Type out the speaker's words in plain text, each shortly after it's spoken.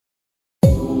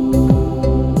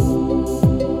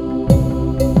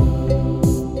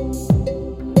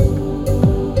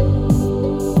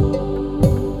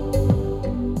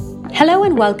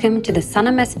welcome to the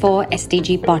Sanam S4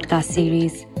 SDG podcast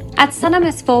series. At Sanam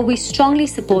S4, we strongly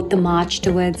support the march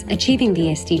towards achieving the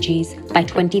SDGs by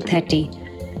 2030.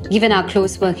 Given our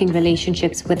close working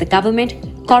relationships with the government,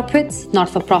 corporates,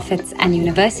 not-for-profits, and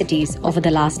universities over the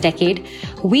last decade,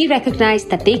 we recognize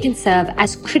that they can serve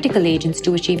as critical agents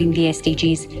to achieving the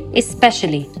SDGs,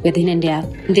 especially within India.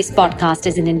 This podcast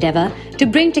is an endeavor to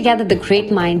bring together the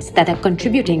great minds that are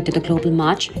contributing to the global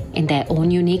march in their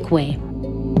own unique way.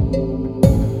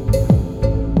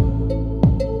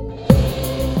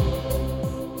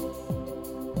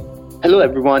 Hello,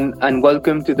 everyone, and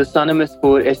welcome to the Sanam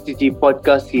S4 SDG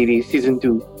podcast series, Season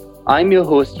 2. I'm your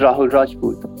host, Rahul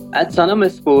Rajput. At Sanam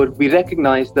S4, we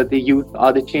recognize that the youth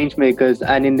are the change makers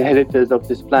and inheritors of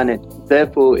this planet.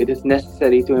 Therefore, it is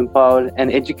necessary to empower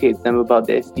and educate them about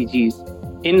the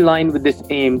SDGs. In line with this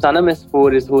aim, Sanam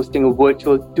S4 is hosting a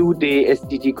virtual 2-day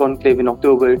SDG conclave in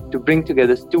October to bring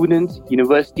together students,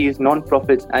 universities,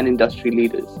 non-profits, and industry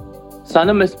leaders.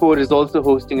 Sanam S4 is also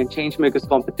hosting a Changemakers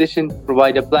competition to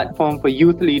provide a platform for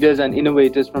youth leaders and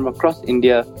innovators from across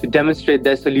India to demonstrate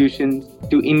their solutions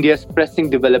to India's pressing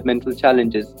developmental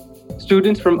challenges.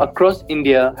 Students from across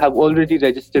India have already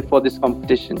registered for this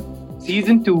competition.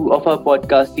 Season 2 of our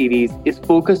podcast series is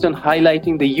focused on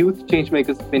highlighting the youth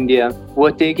changemakers of India who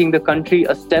are taking the country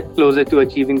a step closer to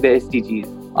achieving the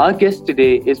SDGs. Our guest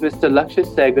today is Mr. Lakshey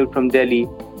Sehgal from Delhi,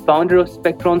 founder of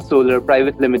Spectron Solar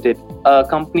Private Limited, a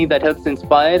company that helps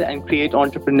inspire and create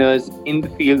entrepreneurs in the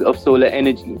field of solar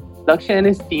energy. Lakshey and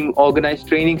his team organize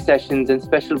training sessions and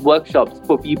special workshops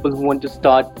for people who want to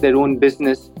start their own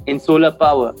business in solar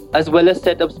power, as well as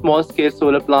set up small-scale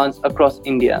solar plants across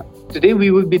India. Today, we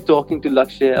will be talking to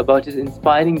Lakshey about his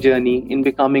inspiring journey in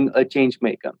becoming a change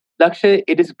maker. Lakshey,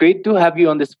 it is great to have you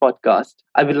on this podcast.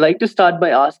 I would like to start by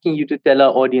asking you to tell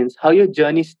our audience how your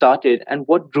journey started and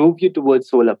what drove you towards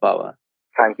solar power.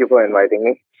 Thank you for inviting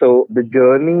me. So the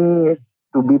journey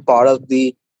to be part of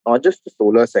not just the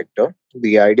solar sector,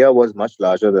 the idea was much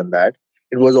larger than that.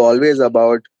 It was always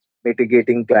about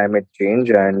mitigating climate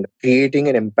change and creating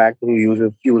an impact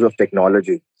through use of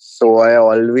technology. So I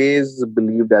always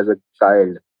believed as a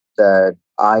child that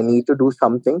I need to do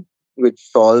something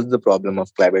which solves the problem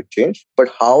of climate change. But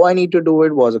how I need to do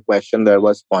it was a question that I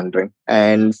was pondering.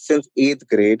 And since 8th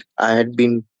grade, I had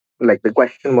been the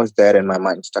question was there in my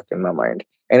mind, stuck in my mind.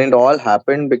 And it all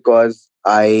happened because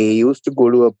I used to go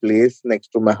to a place next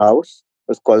to my house.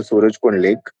 It was called Surajkund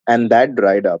Lake, and that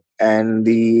dried up. And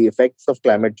the effects of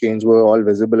climate change were all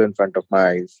visible in front of my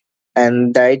eyes.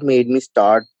 And that made me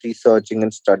start researching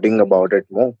and studying about it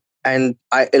more. And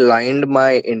I aligned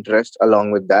my interest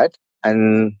along with that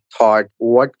and thought,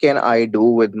 what can I do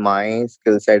with my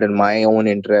skill set and my own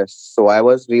interests? So I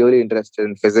was really interested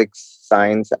in physics,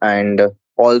 science, and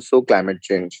also climate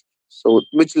change. So,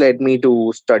 which led me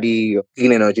to study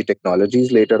clean energy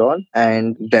technologies later on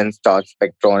and then start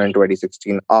Spectron in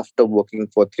 2016 after working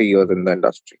for 3 years in the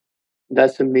industry.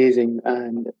 That's amazing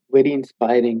and very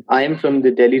inspiring. I am from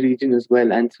the Delhi region as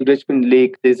well, and Surajkund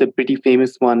Lake is a pretty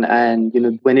famous one.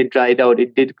 And when it dried out,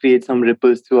 it did create some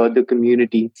ripples throughout the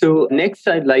community. So next,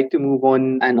 I'd like to move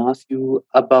on and ask you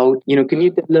about, can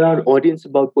you tell our audience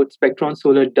about what Spectron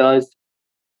Solar does?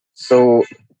 So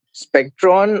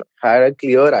Spectron had a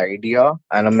clear idea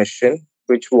and a mission,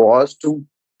 which was to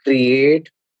create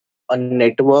a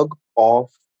network of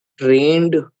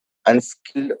trained and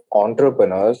skilled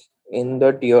entrepreneurs in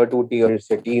the tier 2, tier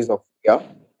cities of India,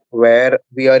 where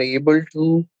we are able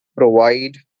to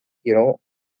provide,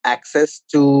 access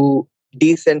to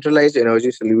decentralized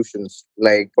energy solutions,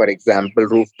 like, for example,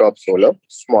 rooftop solar,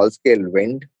 small scale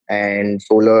wind, and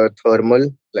solar thermal,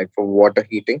 like for water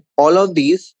heating. All of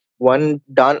these, one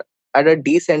done at a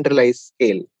decentralized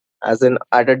scale, as in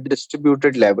at a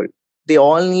distributed level. They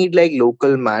all need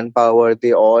local manpower.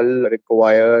 They all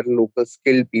require local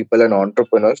skilled people and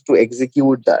entrepreneurs to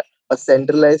execute that. A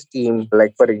centralized team,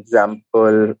 like for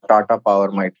example, Tata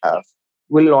Power might have,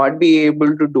 will not be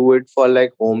able to do it for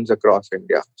homes across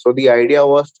India. So the idea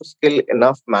was to skill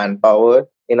enough manpower,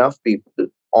 enough people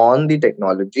on the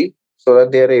technology so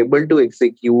that they are able to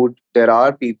execute. There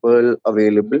are people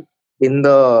available in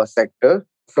the sector,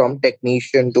 from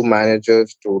technician to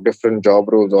managers to different job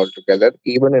roles altogether,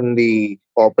 even in the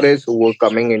corporates who were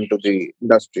coming into the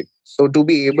industry. So to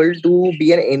be able to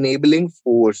be an enabling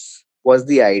force was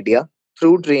the idea,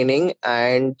 through training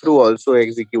and through also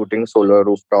executing solar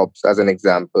rooftops as an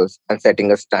example and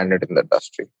setting a standard in the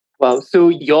industry. Wow. So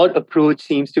your approach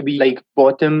seems to be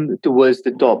bottom towards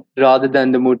the top rather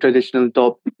than the more traditional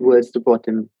top towards the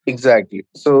bottom. Exactly.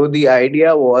 So the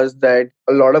idea was that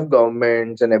a lot of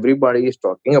governments and everybody is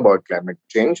talking about climate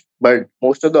change, but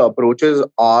most of the approaches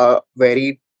are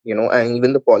very and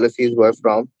even the policies were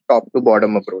from top to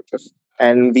bottom approaches.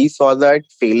 And we saw that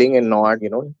failing and not,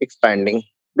 expanding.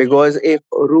 Because if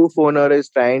a roof owner is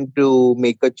trying to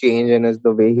make a change in his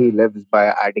the way he lives by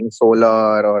adding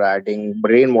solar or adding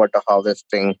rainwater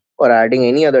harvesting or adding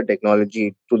any other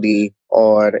technology to the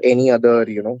or any other,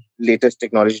 latest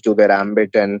technology to their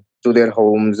ambit and to their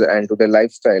homes and to their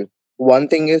lifestyle. One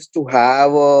thing is to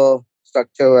have a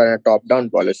structure and a top-down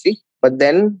policy, but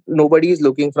then nobody is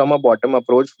looking from a bottom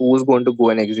approach who's going to go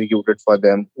and execute it for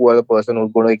them, who are the person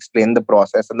who's going to explain the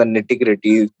process and the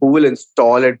nitty-gritties, who will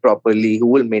install it properly, who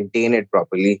will maintain it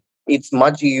properly. It's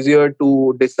much easier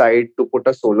to decide to put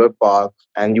a solar park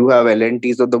and you have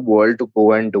L&Ts of the world to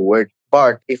go and do it.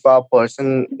 But if a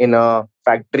person in a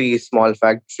factory, small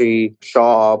factory,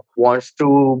 shop wants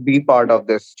to be part of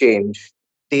this change,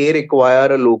 they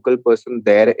require a local person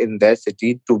there in their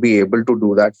city to be able to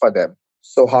do that for them.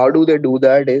 So how do they do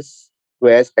that is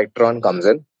where Spectron comes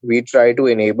in. We try to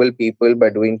enable people by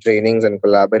doing trainings and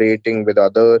collaborating with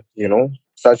other,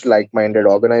 such like-minded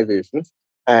organizations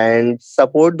and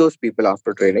support those people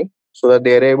after training so that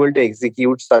they're able to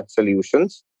execute such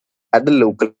solutions at the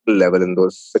local level in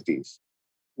those cities.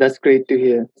 That's great to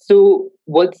hear. So,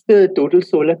 what's the total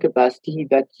solar capacity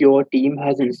that your team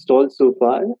has installed so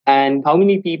far? And how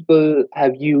many people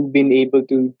have you been able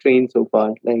to train so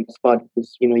far, like as part of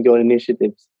this, your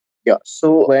initiatives? Yeah.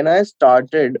 So when I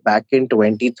started back in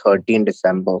 2013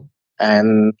 December,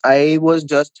 and I was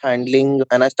just handling,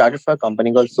 and I started for a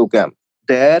company called Sucam.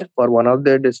 There, for one of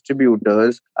their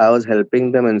distributors, I was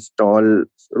helping them install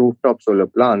rooftop solar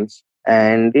plants.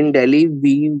 And in Delhi,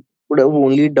 we would have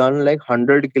only done like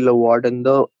 100 kilowatt in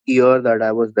the year that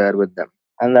I was there with them.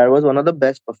 And that was one of the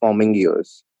best performing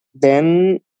years.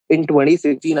 Then in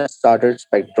 2016, I started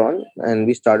Spectron and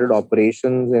we started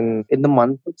operations in the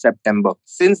month of September.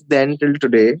 Since then till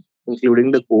today,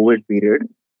 including the COVID period,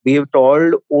 we have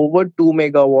installed over 2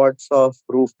 megawatts of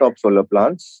rooftop solar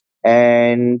plants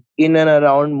and in and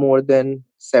around more than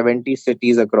 70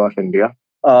 cities across India.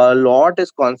 A lot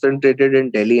is concentrated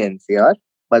in Delhi NCR,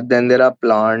 but then there are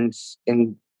plants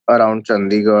in around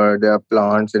Chandigarh, there are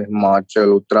plants in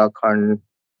Himachal, Uttarakhand,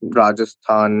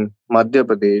 Rajasthan, Madhya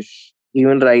Pradesh.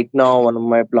 Even right now, one of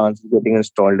my plants is getting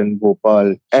installed in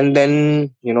Bhopal. And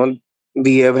then,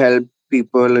 we have helped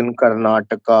people in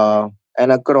Karnataka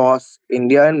and across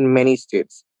India and many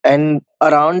states. And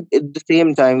around at the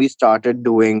same time, we started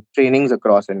doing trainings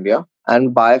across India.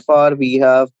 And by far, we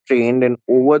have trained in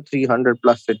over 300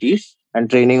 plus cities and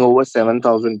training over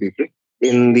 7,000 people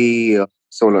in the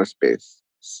solar space.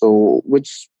 So,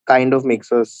 which kind of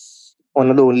makes us one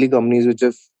of the only companies which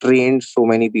have trained so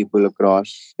many people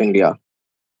across India.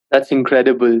 That's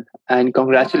incredible. And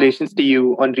congratulations to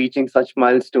you on reaching such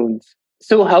milestones.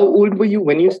 So, how old were you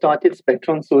when you started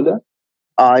Spectron Solar?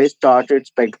 I started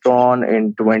Spectron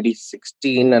in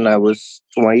 2016 and I was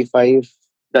 25.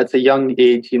 That's a young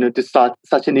age, to start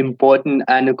such an important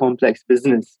and a complex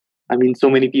business. I mean, so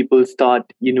many people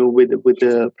start, with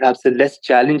a perhaps a less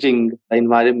challenging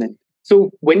environment.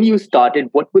 So, when you started,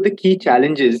 what were the key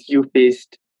challenges you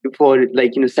faced before,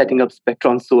 setting up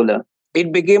Spectron Solar?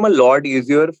 It became a lot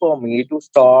easier for me to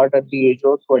start at the age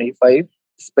of 25,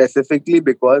 specifically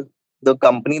because the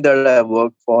company that I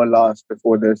worked for last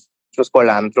before this, which was called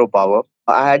Anthro Power,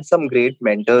 I had some great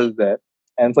mentors there.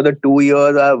 And for the 2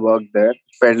 years I worked there,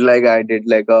 felt like I did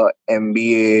like a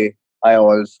MBA. I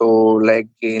also like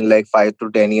gained like 5 to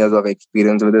 10 years of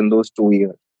experience within those 2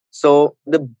 years. So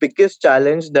the biggest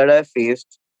challenge that I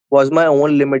faced was my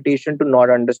own limitation to not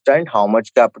understand how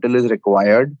much capital is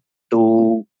required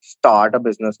to start a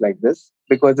business like this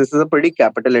because this is a pretty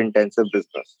capital intensive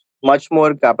business, much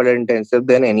more capital intensive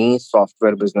than any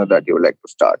software business that you would like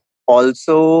to start.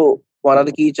 Also, one of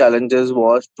the key challenges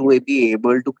was to be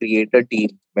able to create a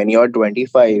team. When you're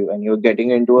 25 and you're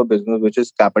getting into a business which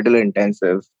is capital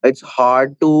intensive, it's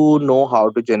hard to know how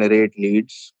to generate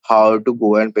leads, how to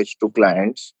go and pitch to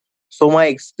clients. So my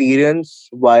experience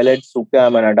while at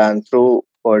Sukam and at Anthro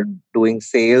for doing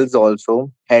sales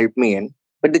also helped me in.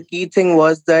 But the key thing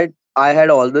was that I had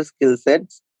all the skill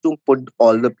sets to put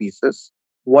all the pieces.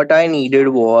 What I needed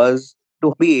was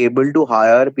to be able to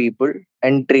hire people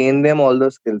and train them all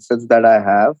the skill sets that I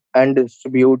have and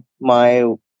distribute my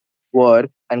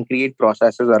work and create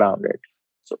processes around it.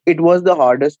 So it was the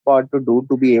hardest part to do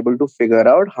to be able to figure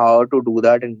out how to do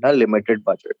that in a limited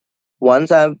budget.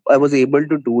 Once I was able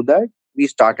to do that, we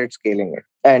started scaling it.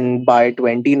 And by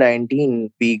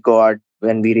 2019,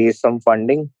 when we raised some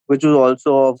funding, which was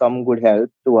also of some good help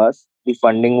to us. The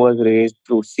funding was raised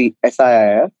through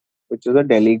SIIF, which is a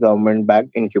Delhi government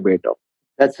backed incubator.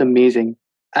 That's amazing.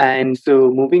 And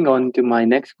so moving on to my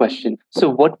next question. So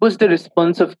what was the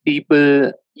response of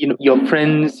people, your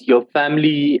friends, your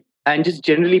family, and just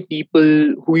generally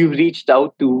people who you reached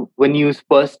out to when you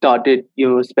first started,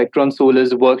 Spectron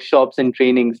Solar's workshops and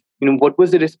trainings? What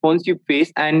was the response you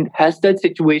faced? And has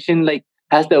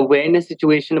the awareness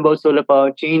situation about solar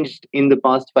power changed in the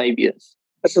past 5 years?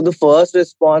 So the first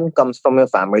response comes from your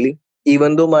family.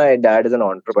 Even though my dad is an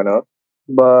entrepreneur,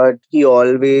 but he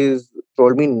always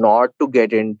told me not to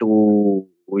get into,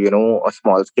 a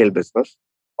small scale business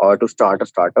or to start a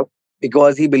startup,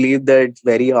 because he believed that it's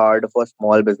very hard for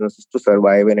small businesses to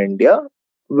survive in India,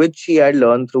 which he had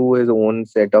learned through his own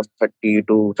set of 30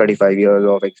 to 35 years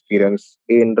of experience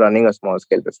in running a small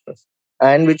scale business,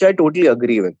 and which I totally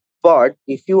agree with. But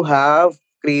if you have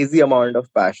crazy amount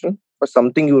of passion for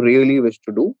something you really wish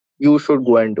to do, you should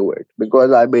go and do it,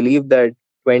 because I believe that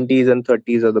 20s and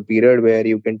 30s are the period where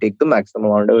you can take the maximum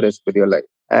amount of risk with your life.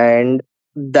 And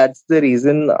that's the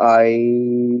reason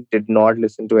I did not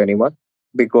listen to anyone,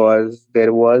 because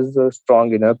there was a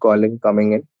strong inner calling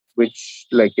coming in, which,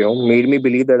 made me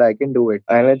believe that I can do it,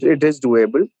 and it is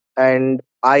doable. And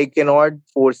I cannot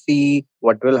foresee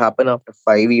what will happen after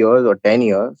 5 years or 10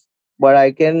 years, but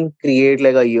I can create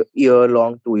like a year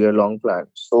long, 2 year long plan.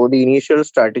 So the initial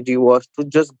strategy was to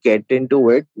just get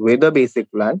into it with a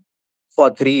basic plan for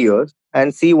 3 years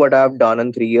and see what I've done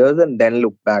in 3 years, and then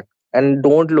look back. And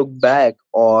don't look back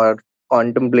or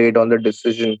contemplate on the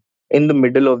decision in the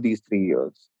middle of these 3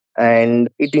 years. And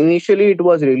it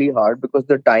was really hard, because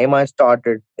the time I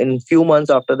started, in few months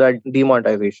after that,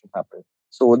 demonetization happened.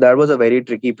 So that was a very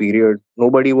tricky period.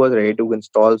 Nobody was ready to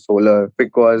install solar,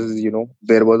 because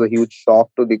there was a huge shock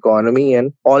to the economy,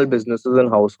 and all businesses and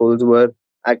households were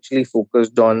actually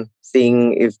focused on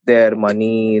seeing if their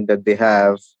money that they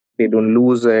have, they don't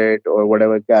lose it, or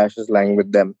whatever cash is lying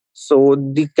with them. So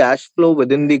the cash flow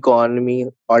within the economy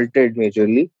altered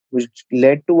majorly, which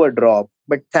led to a drop.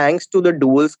 But thanks to the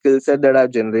dual skill set that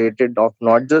I've generated of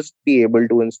not just be able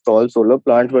to install solar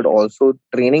plants, but also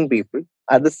training people.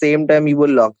 At the same time, we were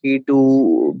lucky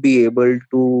to be able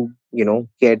to,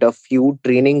 get a few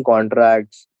training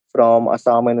contracts from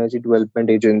Assam Energy Development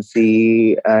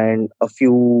Agency and a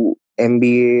few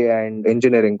MBA and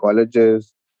engineering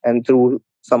colleges, and through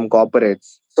some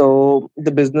corporates. So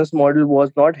the business model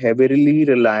was not heavily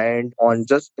reliant on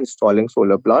just installing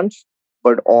solar plants,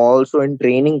 but also in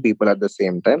training people at the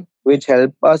same time, which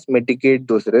help us mitigate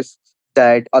those risks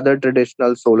that other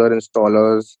traditional solar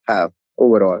installers have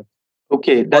overall.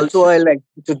 Okay, Also, I like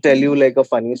to tell you like a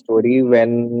funny story.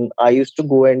 When I used to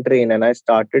go and train, and I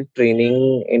started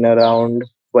training in around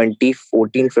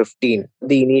 2014, 15,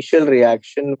 the initial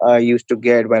reaction I used to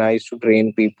get when I used to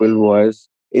train people was,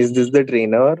 is this the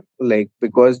trainer? Like,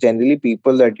 because generally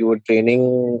people that you were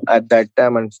training at that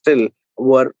time and still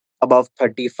were above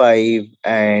 35,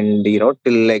 and till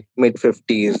like mid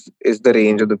 50s is the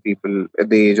range of the people,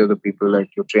 the age of the people that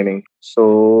you're training.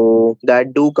 So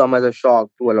that do come as a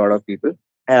shock to a lot of people.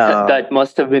 that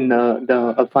must have been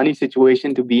a funny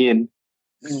situation to be in.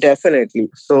 Definitely.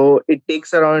 So it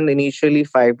takes around initially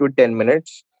 5 to 10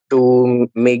 minutes to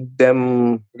make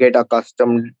them get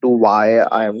accustomed to why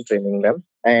I am training them.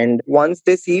 And once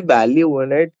they see value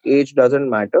in it, age doesn't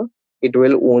matter. It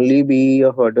will only be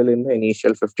a hurdle in the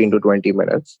initial 15 to 20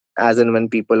 minutes, as in when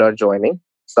people are joining.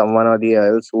 Someone or the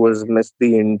else who has missed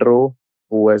the intro,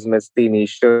 who has missed the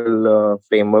initial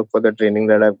framework for the training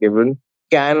that I've given,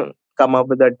 can come up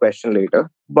with that question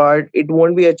later. But it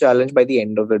won't be a challenge by the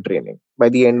end of the training. By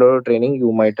the end of the training,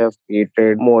 you might have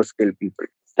created more skilled people.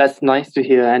 That's nice to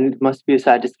hear, and it must be a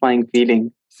satisfying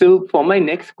feeling. So, for my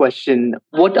next question,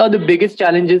 what are the biggest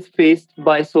challenges faced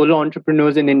by solo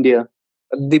entrepreneurs in India?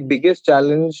 The biggest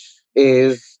challenge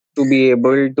is to be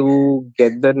able to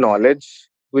get the knowledge,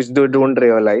 which they don't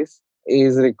realize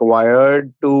is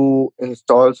required to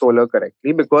install solar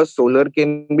correctly, because solar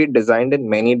can be designed in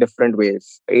many different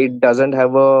ways. It doesn't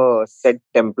have a set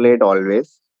template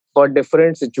always. For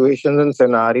different situations and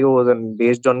scenarios, and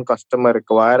based on customer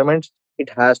requirements, it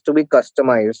has to be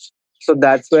customized. So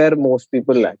that's where most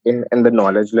people lack in the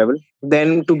knowledge level.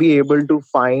 Then to be able to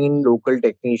find local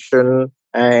technician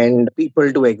and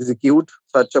people to execute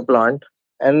such a plant.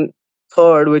 And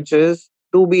third, which is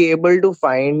to be able to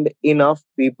find enough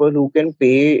people who can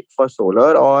pay for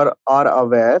solar or are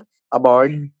aware about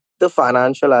the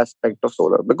financial aspect of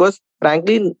solar. Because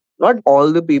frankly, not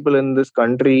all the people in this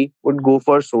country would go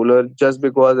for solar just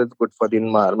because it's good for the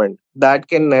environment. That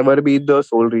can never be the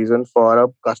sole reason for a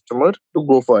customer to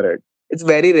go for it. It's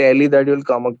very rarely that you'll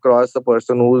come across a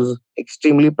person who's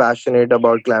extremely passionate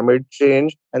about climate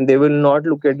change and they will not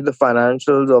look at the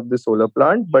financials of the solar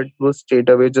plant, but will straight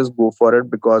away just go for it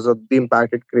because of the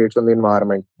impact it creates on the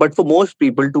environment. But for most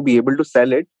people to be able to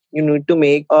sell it, you need to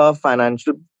make a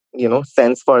financial,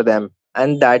 sense for them.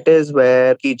 And that is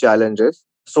where key challenge is.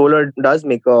 Solar does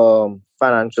make a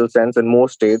financial sense in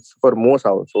most states for most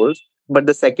households. But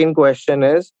the second question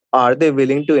is, are they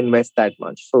willing to invest that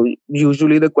much? So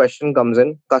usually the question comes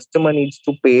in, customer needs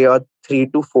to pay a 3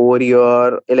 to 4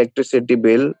 year electricity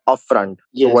bill upfront.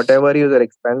 So Yes. whatever is your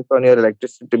expense on your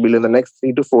electricity bill in the next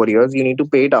 3 to 4 years, you need to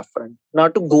pay it upfront. Now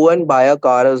to go and buy a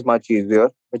car is much easier,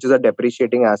 which is a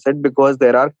depreciating asset, because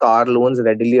there are car loans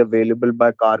readily available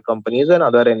by car companies and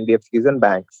other NBFCs and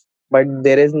banks. But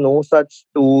there is no such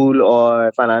tool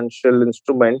or financial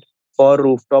instrument for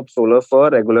rooftop solar for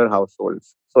regular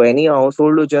households. So any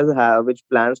household which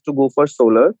plans to go for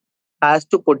solar has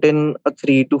to put in a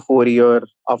 3 to 4 year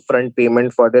upfront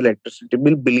payment for the electricity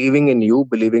bill, believing in you,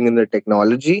 believing in the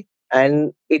technology.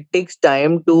 And it takes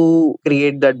time to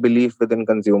create that belief within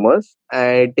consumers,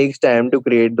 and it takes time to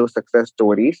create those success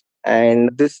stories. And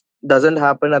this doesn't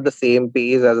happen at the same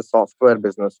pace as a software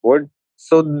business would.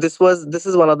 So this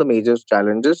is one of the major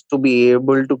challenges, to be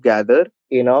able to gather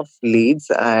enough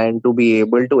leads and to be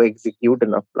able to execute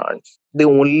enough plants. The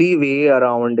only way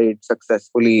around it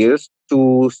successfully is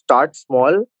to start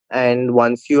small, and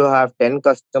once you have 10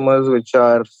 customers which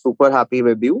are super happy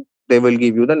with you, they will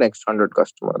give you the next 100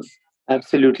 customers.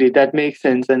 Absolutely, that makes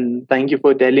sense, and thank you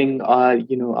for telling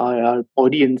our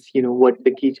audience, what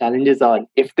the key challenges are.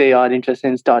 If they are interested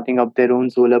in starting up their own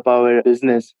solar power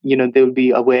business, they will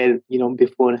be aware,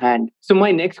 beforehand. So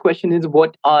my next question is,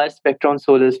 what are Spectron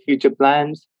Solar's future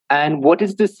plans, and what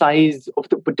is the size of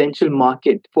the potential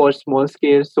market for small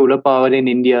scale solar power in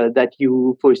India that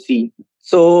you foresee?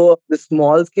 So the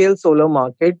small scale solar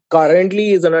market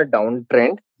currently is on a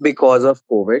downtrend because of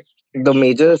COVID. The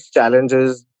major challenge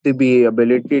is the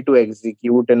ability to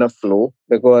execute in a flow,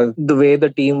 because the way the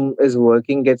team is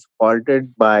working gets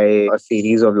halted by a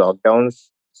series of lockdowns.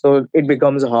 So it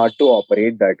becomes hard to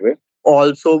operate that way.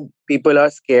 Also, people are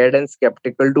scared and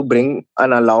skeptical to bring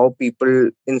and allow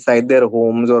people inside their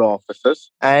homes or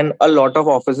offices. And a lot of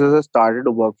offices have started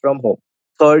to work from home.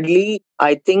 Thirdly,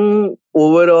 I think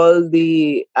overall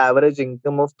the average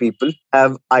income of people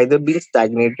have either been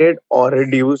stagnated or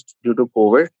reduced due to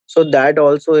COVID. So that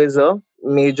also is a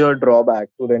major drawback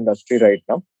to the industry right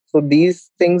now. So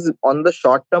these things on the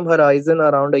short term horizon,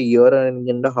 around a year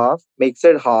and a half, makes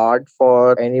it hard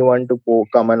for anyone to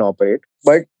come and operate.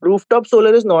 But rooftop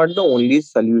solar is not the only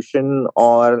solution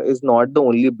or is not the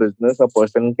only business a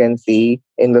person can see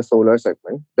in the solar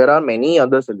segment. There are many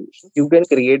other solutions. You can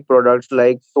create products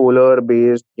like solar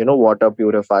based, water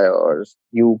purifiers.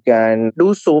 You can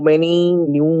do so many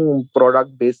new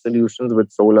product based solutions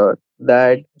with solar,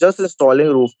 that just installing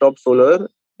rooftop solar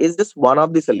is just one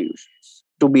of the solutions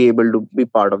to be able to be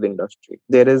part of the industry.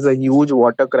 There is a huge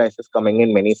water crisis coming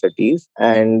in many cities,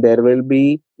 and there will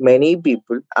be many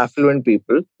people, affluent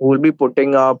people, who will be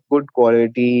putting up good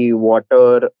quality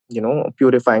water,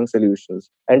 purifying solutions.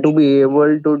 And to be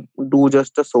able to do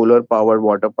just a solar powered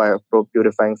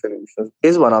purifying solutions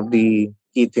is one of the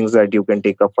key things that you can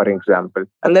take up, for example.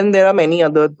 And then there are many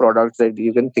other products that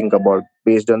you can think about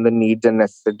based on the needs and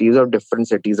necessities of different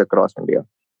cities across India.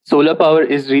 Solar power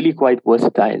is really quite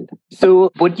versatile.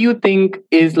 So, what do you think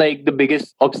is like the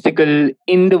biggest obstacle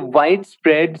in the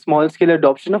widespread small scale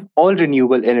adoption of all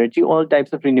renewable energy, all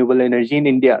types of renewable energy in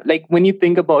India? Like when you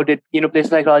think about it,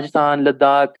 places like Rajasthan,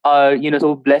 Ladakh are,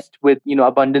 so blessed with,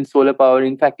 abundant solar power.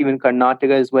 In fact, even Karnataka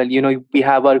as well. We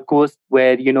have our coast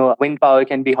where, wind power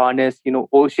can be harnessed,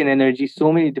 ocean energy,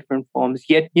 so many different forms.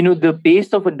 Yet, the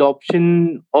pace of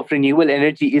adoption of renewable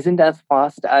energy isn't as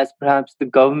fast as perhaps the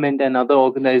government and other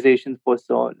organizations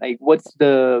foresaw. Like, what's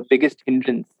the biggest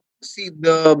hindrance? See,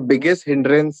 the biggest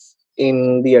hindrance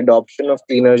in the adoption of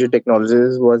clean energy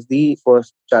technologies was the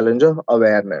first challenge of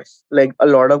awareness. Like a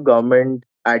lot of government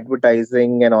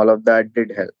advertising and all of that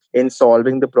did help in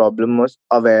solving the problem, was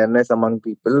awareness among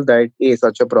people that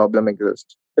such a problem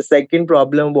exists. The second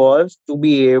problem was to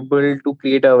be able to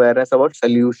create awareness about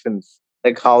solutions,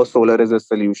 like how solar is a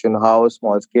solution, how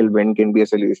small scale wind can be a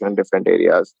solution in different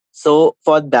areas. So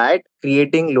for that,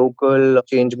 creating local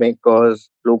change makers,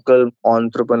 local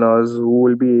entrepreneurs who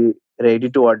will be ready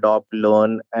to adopt,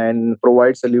 learn, and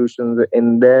provide solutions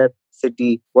in their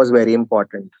city was very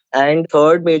important. And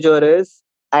third major is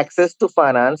access to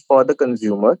finance for the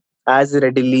consumer as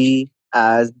readily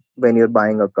as when you're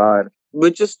buying a car,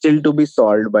 which is still to be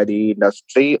solved by the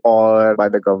industry or by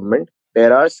the government.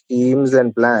 There are schemes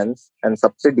and plans and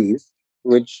subsidies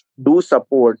which do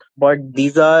support, but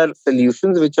these are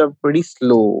solutions which are pretty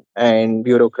slow and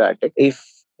bureaucratic. If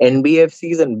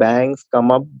NBFCs and banks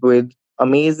come up with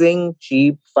amazing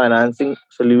cheap financing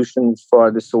solutions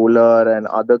for the solar and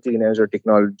other clean energy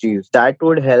technologies, that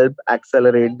would help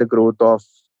accelerate the growth of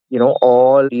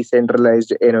all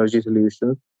decentralized energy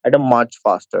solutions at a much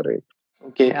faster rate.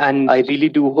 Okay, and I really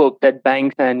do hope that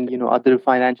banks and other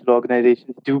financial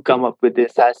organizations do come up with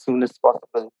this as soon as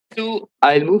possible. So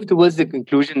I'll move towards the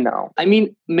conclusion now. I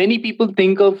mean, many people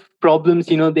think of problems,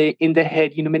 they in their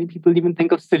head. Many people even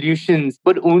think of solutions,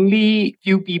 but only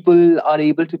few people are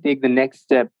able to take the next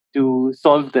step to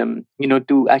solve them.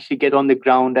 To actually get on the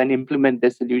ground and implement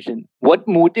the solution. What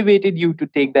motivated you to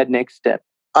take that next step?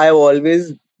 I've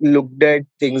always looked at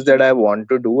things that I want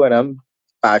to do and I'm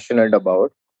passionate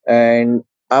about. And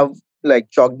I've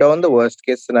chalked down the worst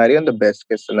case scenario and the best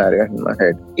case scenario in my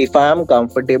head. If I am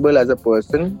comfortable as a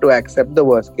person to accept the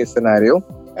worst case scenario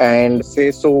and say,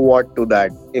 so what to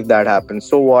that if that happens?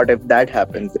 So what if that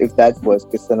happens, if that's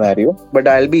worst case scenario? But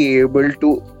I'll be able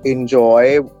to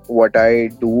enjoy what I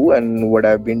do and what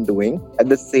I've been doing at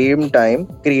the same time,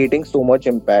 creating so much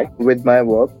impact with my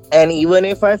work. And even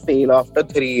if I fail after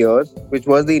 3 years, which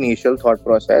was the initial thought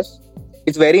process,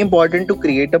 it's very important to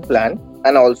create a plan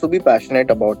and also be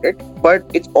passionate about it. But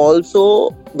it's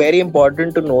also very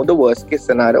important to know the worst case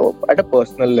scenario at a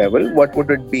personal level. What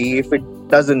would it be if it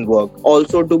doesn't work?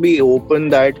 Also to be open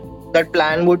that that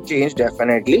plan would change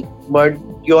definitely, but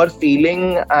your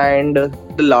feeling and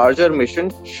the larger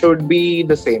mission should be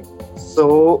the same.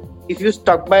 So if you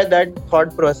stuck by that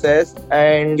thought process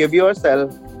and give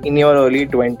yourself in your early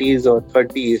 20s or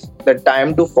 30s the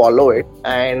time to follow it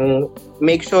and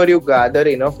make sure you gather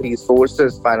enough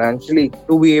resources financially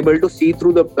to be able to see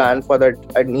through the plan for that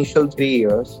initial 3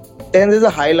 years, then there's a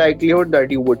high likelihood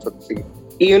that you would succeed.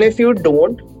 Even if you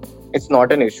don't, it's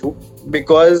not an issue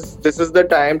because this is the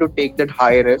time to take that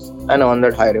high risk and earn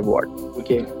that high reward.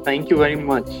 Okay, thank you very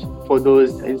much for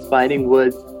those inspiring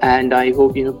words. And I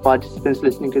hope participants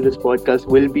listening to this podcast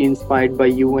will be inspired by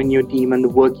you and your team and the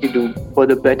work you do for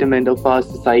the betterment of our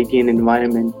society and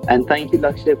environment. And thank you,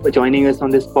 Lakshey, for joining us on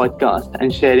this podcast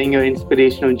and sharing your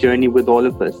inspirational journey with all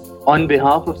of us. On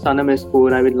behalf of Sanam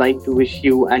S4, I would like to wish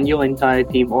you and your entire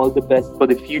team all the best for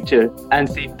the future and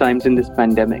safe times in this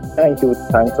pandemic. Thank you.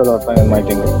 Thanks a lot for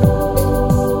inviting me.